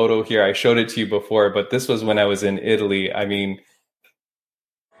little photo here. I showed it to you before, but this was when I was in Italy. I mean,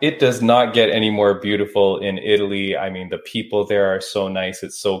 it does not get any more beautiful in Italy. I mean, the people there are so nice.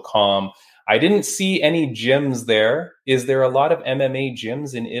 It's so calm. I didn't see any gyms there. Is there a lot of MMA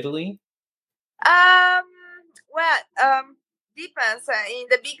gyms in Italy? Well, depends. In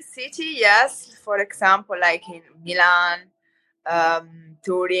the big city, yes. For example, like in Milan,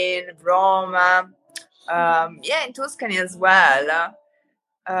 Turin, Rome, yeah, in Tuscany as well.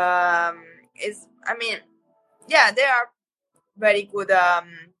 They are very good.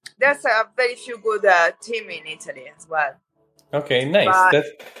 There's a very few good team in Italy as well. Okay, nice. But,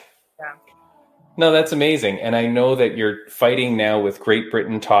 yeah. No, that's amazing. And I know that you're fighting now with Great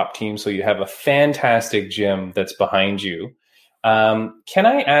Britain top team, so you have a fantastic gym that's behind you. Can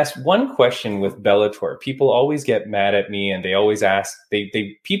I ask one question with Bellator? People always get mad at me and they always ask,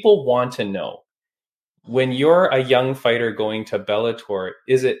 people want to know, when you're a young fighter going to Bellator,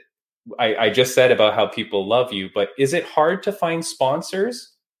 is it, I just said about how people love you, but is it hard to find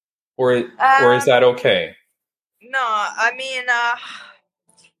sponsors or is that okay? No, I mean,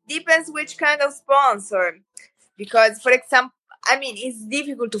 depends which kind of sponsor. Because, for example, I mean, it's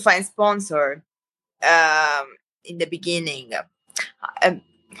difficult to find sponsor in the beginning.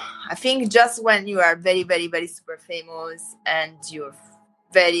 I think just when you are very, very, very super famous and you're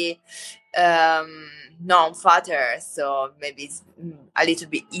very non-fighter, so maybe it's a little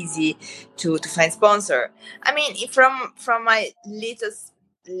bit easy to find sponsor. I mean, from my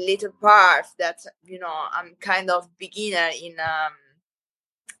little part that, you know, I'm kind of beginner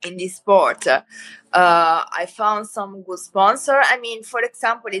in this sport, I found some good sponsor. I mean, for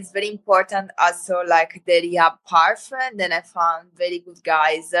example, it's very important also like the rehab part. And then I found very good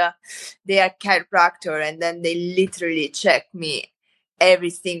guys. They are chiropractor, and then they literally check me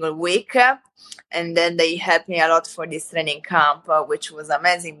every single week. And then they helped me a lot for this training camp, which was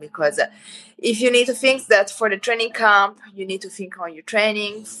amazing, because if you need to think that for the training camp, you need to think on your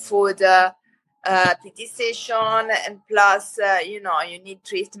training, food, PT session, and plus, you know, you need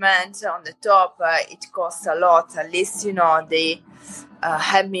treatment on the top. It costs a lot. At least, you know, they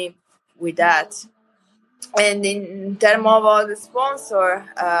help me with that. And in terms of the sponsor,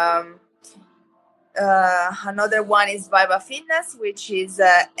 another one is Viva Fitness, which is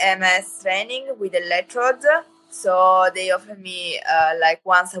MS training with electrodes. So they offer me like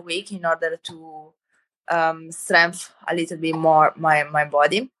once a week in order to strengthen a little bit more my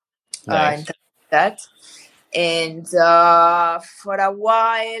body. Nice. That. And for a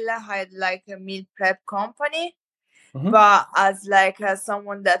while I had like a meal prep company, but as like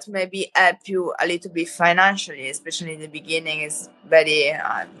someone that maybe help you a little bit financially, especially in the beginning, is very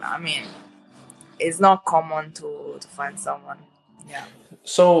I mean, it's not common to find someone. Yeah.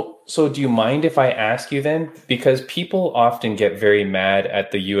 So do you mind if I ask you then? Because people often get very mad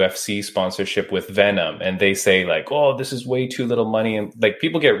at the UFC sponsorship with Venom, and they say like, oh, this is way too little money. And like,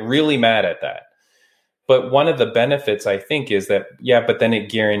 people get really mad at that. But one of the benefits, I think, is that, yeah, but then it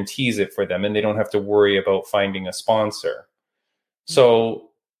guarantees it for them and they don't have to worry about finding a sponsor.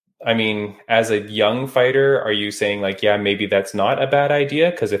 So, I mean, as a young fighter, are you saying like, yeah, maybe that's not a bad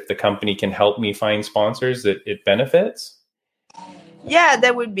idea? Because if the company can help me find sponsors, that it benefits? Yeah,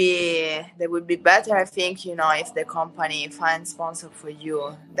 that would be better. I think, you know, if the company finds sponsor for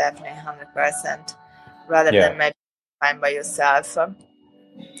you, definitely 100%, rather than maybe find by yourself.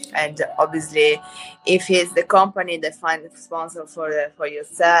 And obviously, if it's the company that finds a sponsor for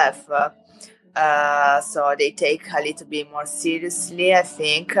yourself, so they take a little bit more seriously. I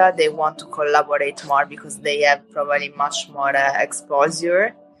think they want to collaborate more because they have probably much more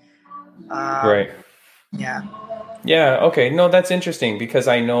exposure. Right. Yeah. Yeah. Okay. No, that's interesting, because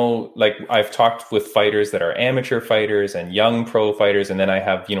I know, like, I've talked with fighters that are amateur fighters and young pro fighters, and then I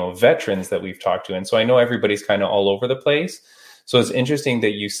have, you know, veterans that we've talked to, and so I know everybody's kind of all over the place. So it's interesting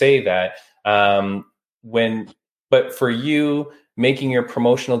that you say that. But for you, making your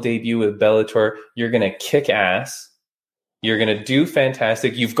promotional debut with Bellator, you're going to kick ass. You're going to do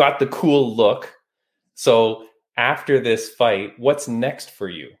fantastic. You've got the cool look. So after this fight, what's next for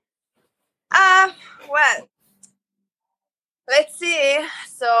you? Well, let's see.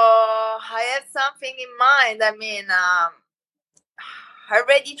 So I have something in mind. I mean, I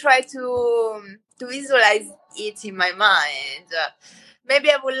already tried to visualize it in my mind.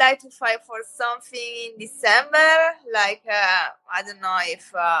 Maybe I would like to fight for something in December. Like, I don't know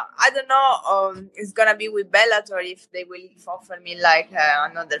if, it's going to be with Bellator, if they will offer me like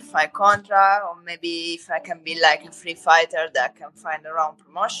another fight contract, or maybe if I can be like a free fighter that can find their own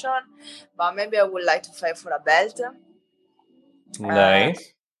promotion. But maybe I would like to fight for a belt.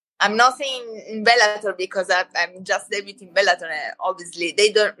 Nice. I'm not saying in Bellator because I'm just debuting Bellator. And obviously,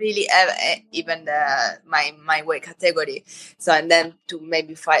 they don't really have even my weight category. So, and then to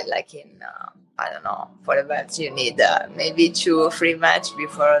maybe fight like in, I don't know, for a belt, you need maybe 2 or 3 matches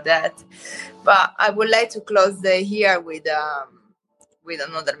before that. But I would like to close the year with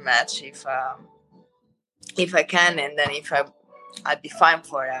another match if I can, and then if I'd be fine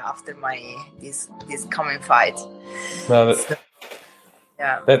for after this coming fight. Well,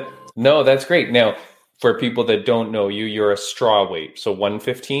 yeah. That's great. Now, for people that don't know you, you're a straw weight. So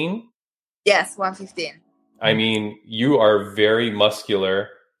 115? Yes, 115. I mean, you are very muscular.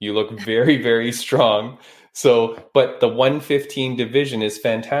 You look very, very strong. So, but the 115 division is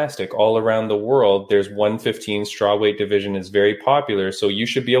fantastic all around the world. There's 115 strawweight division is very popular. So you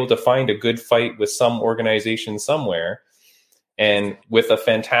should be able to find a good fight with some organization somewhere. And with a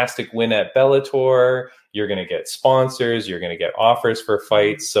fantastic win at Bellator, you're going to get sponsors, you're going to get offers for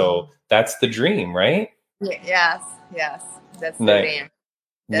fights. So that's the dream, right? Yes. That's the Nice. dream.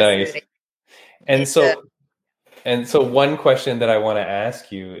 Nice. And so one question that I want to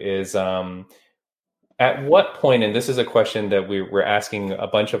ask you is, at what point, and this is a question that we're asking a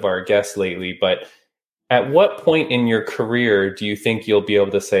bunch of our guests lately, but at what point in your career do you think you'll be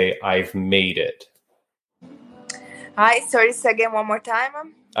able to say, I've made it? Hi, sorry, say again one more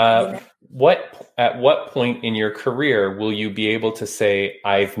time. At what point in your career will you be able to say,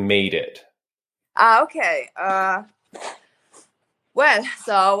 I've made it? Okay. Well,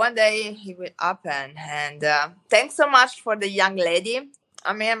 so one day it will happen, and thanks so much for the young lady.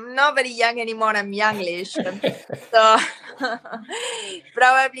 I mean, I'm not very young anymore. I'm younglish. So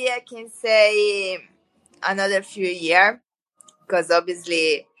probably I can say another few years, because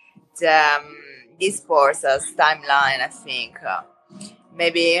obviously this sports has timeline. I think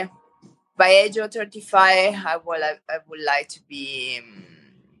maybe by age of 35, I would like to be,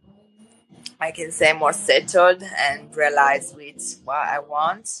 I can say, more settled and realize with what I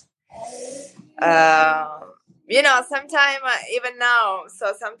want. Sometime even now.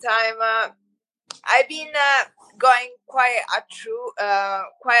 So sometime I've been going quite a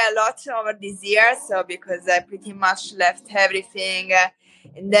lot over this year. So because I pretty much left everything,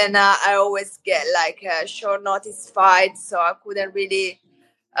 and then I always get like a short notice fight, so I couldn't really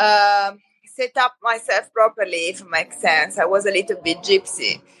set up myself properly, if it makes sense. I was a little bit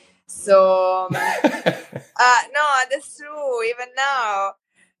gypsy. So no, that's true even now.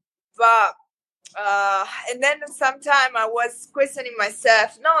 But and then sometime I was questioning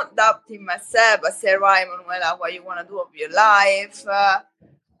myself, not doubting myself, but say, right, Manuela, what you want to do of your life?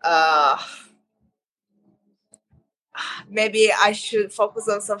 Maybe I should focus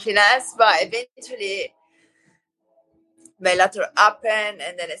on something else. But eventually, Bellator happened,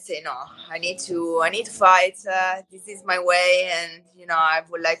 and then I say, no, I need to fight. This is my way, and I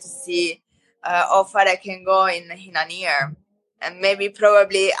would like to see how far I can go in a year. And maybe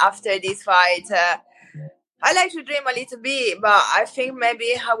probably after this fight, I like to dream a little bit, but I think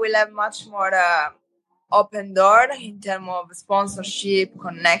maybe I will have much more open door in terms of sponsorship,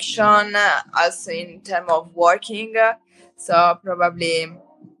 connection, also in terms of working. So probably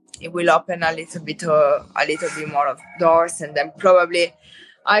it will open a little bit more of doors, and then probably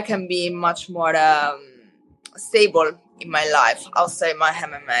I can be much more stable in my life outside my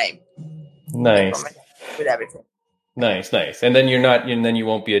MMA. Nice. With everything. Nice. And then you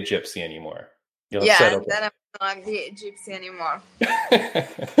won't be a gypsy anymore. You'll settle. Then I'm not a gypsy anymore.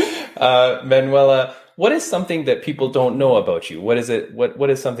 Manuela, what is something that people don't know about you? What is it? What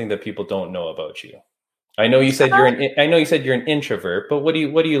is something that people don't know about you? I know you said you're an introvert, but what do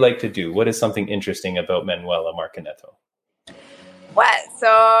you like to do? What is something interesting about Manuela Marcaneto? Well, so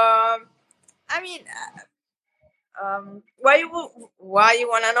I mean, why you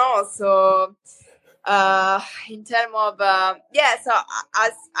wanna know? So in terms of so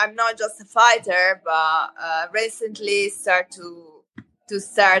as I'm not just a fighter, but recently start to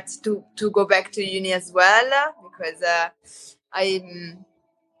go back to uni as well, because I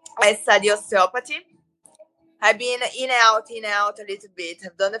study osteopathy. I've been in and out a little bit.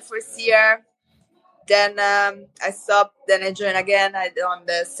 I've done the first year, then I stopped, then I joined again. I done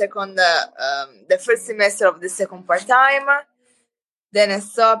the second the first semester of the second part-time. Then I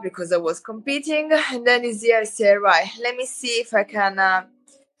stopped because I was competing. And then this year I said, right, let me see if I can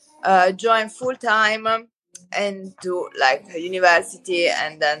join full-time and do like a university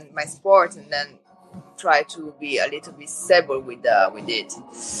and then my sport, and then try to be a little bit stable with it.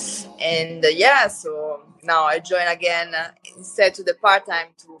 And so now I join again instead to the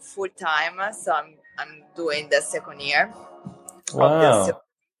part-time to full-time. So I'm doing the second year. Wow.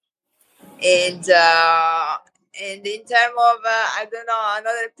 And in terms of, I don't know,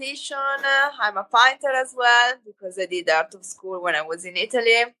 another passion, I'm a painter as well, because I did art of school when I was in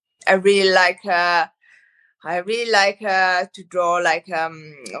Italy. I really like to draw like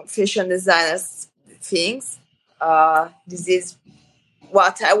fashion designers things. This is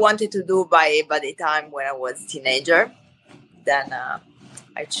what I wanted to do by the time when I was a teenager. Then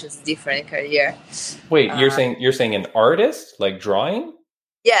I chose different career. Wait, you're saying an artist, like drawing?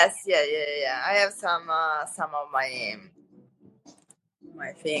 Yes, yeah. I have some of my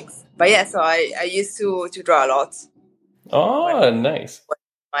things, but so I used to draw a lot. Oh, nice.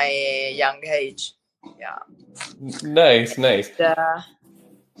 My young age, yeah. Nice.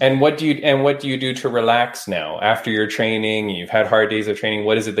 And what do you do to relax now after your training? You've had hard days of training.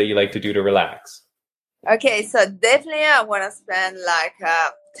 What is it that you like to do to relax? Okay, so definitely I want to spend like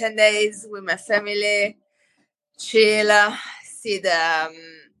 10 days with my family, chill, see the,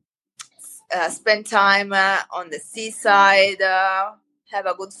 spend time on the seaside, have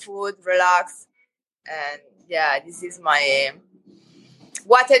a good food, relax. And yeah, this is my,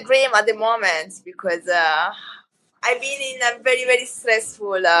 what I dream at the moment, because I've been in a very, very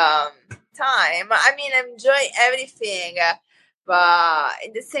stressful time. I mean, I enjoy everything, but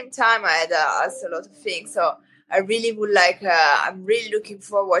at the same time, I had also a lot of things. So I really would like, I'm really looking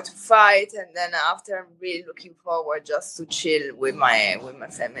forward to fight. And then after, I'm really looking forward just to chill with my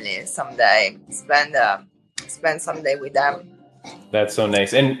family someday, spend some day with them. That's so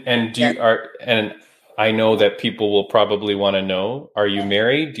nice. And and I know that people will probably want to know, are you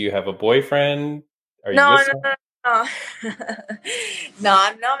married? Do you have a boyfriend? Are you No. No,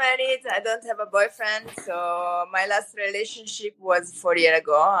 I'm not married. I don't have a boyfriend. So my last relationship was 4 years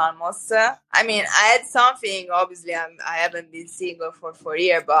ago, almost. I mean, I had something. Obviously, I haven't been single for 4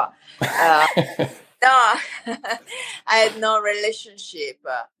 years, but no, I had no relationship.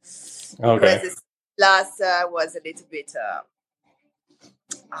 Okay. Because this last was a little bit.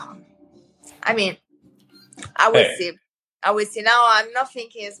 I mean, I will see. I will see. Now I'm not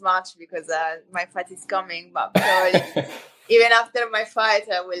thinking as much because my fight is coming, but probably even after my fight,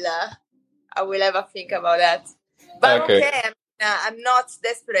 I will ever think about that. But okay, I'm not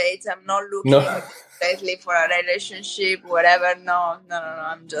desperate. I'm not looking desperately for a relationship, whatever. No.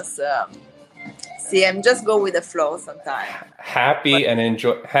 I'm just I'm just go with the flow sometimes. Happy and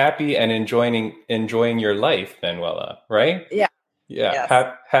enjoying your life, Manuela, right? Yeah. Yeah, yes.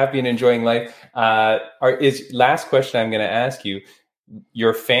 Happy and enjoying life. Last question I'm going to ask you,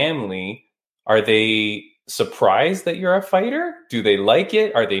 your family, are they surprised that you're a fighter? Do they like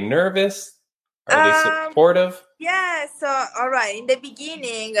it? Are they nervous? Are they supportive? Yeah, so, all right. In the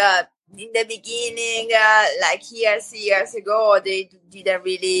beginning, like years ago, they didn't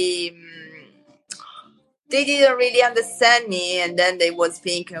really understand me. And then they was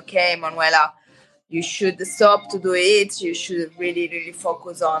thinking, okay, Manuela, you should stop to do it. You should really, really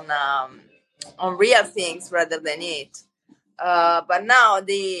focus on real things rather than it. But now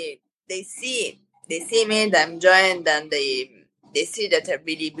they see me, that I'm enjoying, and they see that I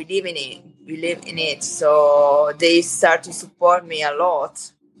really believe in it. So they start to support me a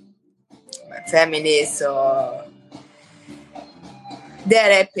lot. My family, so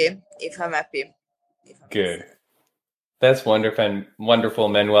they're happy if I'm happy. Good. That's wonderful,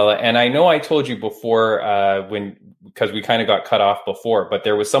 Manuela. And I know I told you before because we kind of got cut off before, but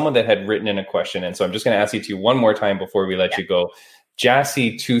there was someone that had written in a question. And so I'm just going to ask you to one more time before we let you go.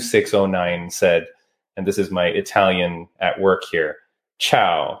 Jassy2609 said, and this is my Italian at work here,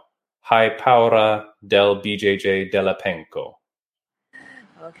 ciao, hai paura del BJJ della Penco.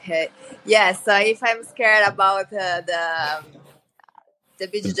 Okay. Yeah, so if I'm scared about the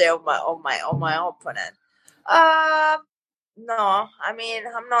BJJ of my opponent. No, I mean,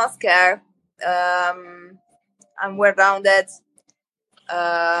 I'm not scared. I'm well-rounded.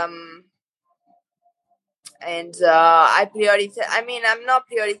 And I prioritize. I mean, I'm not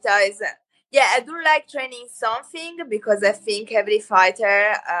prioritizing. Yeah, I do like training something because I think every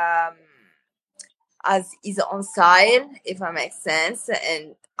fighter has his own style, if that makes sense.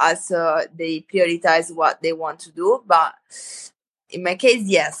 And also they prioritize what they want to do. But in my case,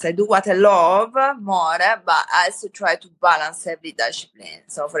 yes, I do what I love more, but I also try to balance every discipline.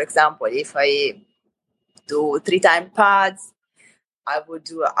 So, for example, if I do 3-time pads, I would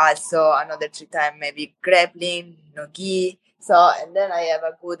do also another 3-time maybe grappling, no-gi. So, and then I have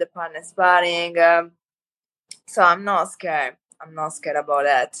a good partner sparring. So I'm not scared. I'm not scared about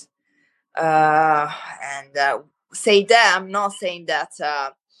that. Say that I'm not saying that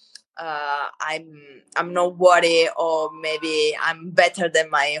I'm not worried or maybe I'm better than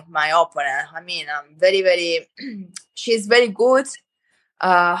my opponent. I mean, I'm very, very. She's very good.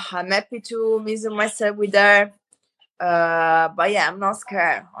 I'm happy to measure myself with her. But yeah, I'm not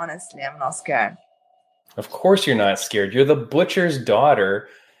scared. Honestly, I'm not scared. Of course, you're not scared. You're the butcher's daughter.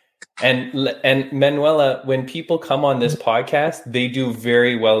 And Manuela, when people come on this podcast, they do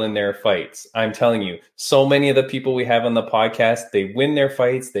very well in their fights. I'm telling you, so many of the people we have on the podcast, they win their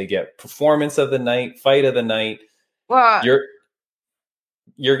fights. They get performance of the night, fight of the night. Well,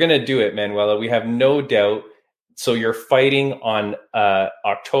 you're going to do it, Manuela. We have no doubt. So you're fighting on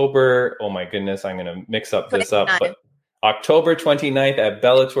October. Oh my goodness, I'm going to mix up this up. But October 29th at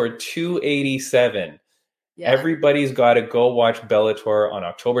Bellator 287. Yeah. Everybody's got to go watch Bellator on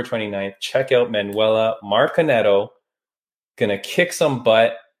October 29th. Check out Manuela Marcaneto. Gonna kick some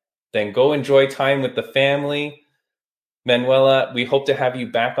butt. then go enjoy time with the family. Manuela, we hope to have you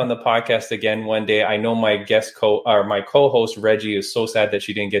back on the podcast again one day. I know my my co-host Reggie is so sad that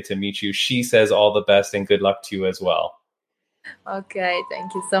she didn't get to meet you. She says all the best and good luck to you as well. Okay,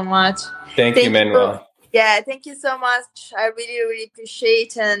 thank you so much. Thank you, Manuela. Yeah, thank you so much. I really, really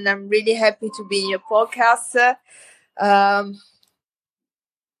appreciate, and I'm really happy to be in your podcast. All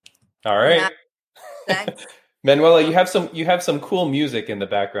right. Yeah, thanks. Manuela, you have some cool music in the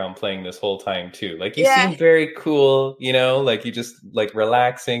background playing this whole time too. Like you Yeah. seem very cool, you know, like you just like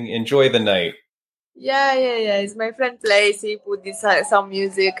relaxing, enjoy the night. Yeah. It's my friend plays. He put this some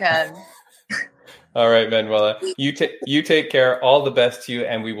music and. All right, Manuela. You take care. All the best to you,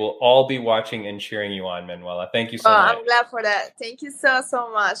 and we will all be watching and cheering you on, Manuela. Thank you so much. I'm glad for that. Thank you so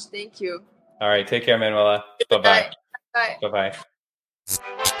much. Thank you. All right, take care, Manuela. Bye-bye. Bye. Bye-bye.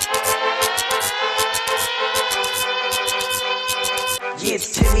 Yeah,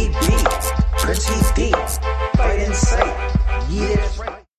 it's Timmy B, Pretty D, Fight in Sight. Yeah, that's right.